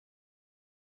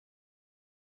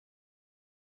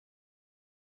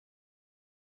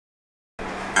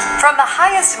From the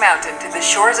highest mountain to the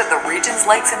shores of the region's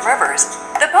lakes and rivers,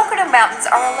 the Pocono Mountains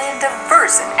are a land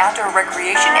diverse in outdoor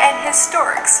recreation and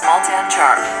historic small-town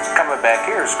charm. Coming back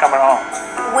here is coming home.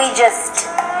 We just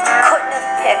couldn't have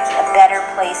picked a better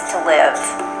place to live.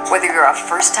 Whether you're a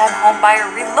first-time homebuyer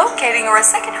relocating or a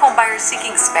second homebuyer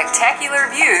seeking spectacular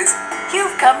views,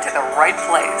 you've come to the right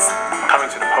place.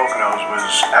 Coming to the Poconos was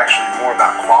actually more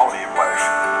about quality of life.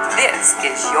 This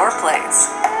is your place.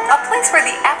 A place where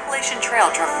the Appalachian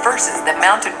Trail traverses the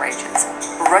mountain ranges.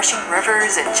 Rushing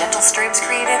rivers and gentle streams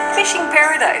create a fishing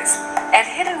paradise, and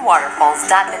hidden waterfalls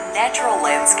dot the natural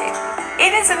landscape.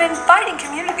 It is an inviting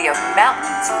community of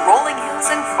mountains, rolling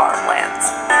hills, and farmlands.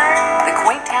 The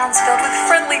quaint towns filled with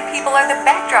friendly people are the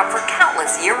backdrop for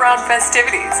countless year-round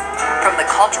festivities. From the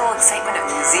cultural excitement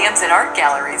of museums and art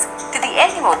galleries to the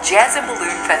annual jazz and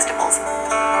balloon festivals,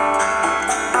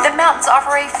 the mountains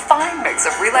offer a fine mix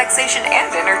of relaxation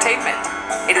and entertainment.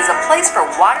 It is a place for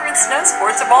water and snow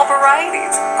sports of all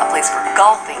varieties, a place for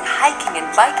golfing, hiking, and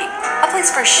biking, a place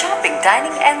for shopping,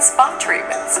 dining, and spa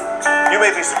treatments. You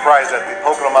may be surprised that the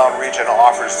Pocono Mountain region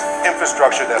offers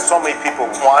infrastructure that so many people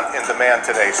want and demand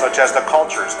today, such as the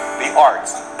cultures, the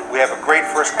arts. We have a great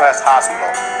first-class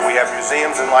hospital. We have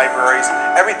museums and libraries,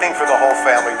 everything for the whole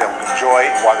family that will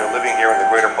enjoy while they're living here in the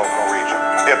greater Pocono region.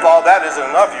 If all that isn't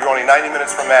enough, you're only 90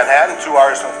 minutes from Manhattan, 2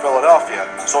 hours from Philadelphia.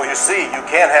 So you see, you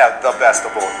can have the best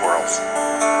of both worlds.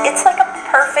 It's like a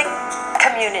perfect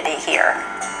community here.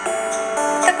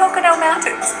 The Pocono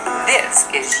Mountains. This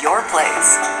is your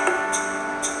place.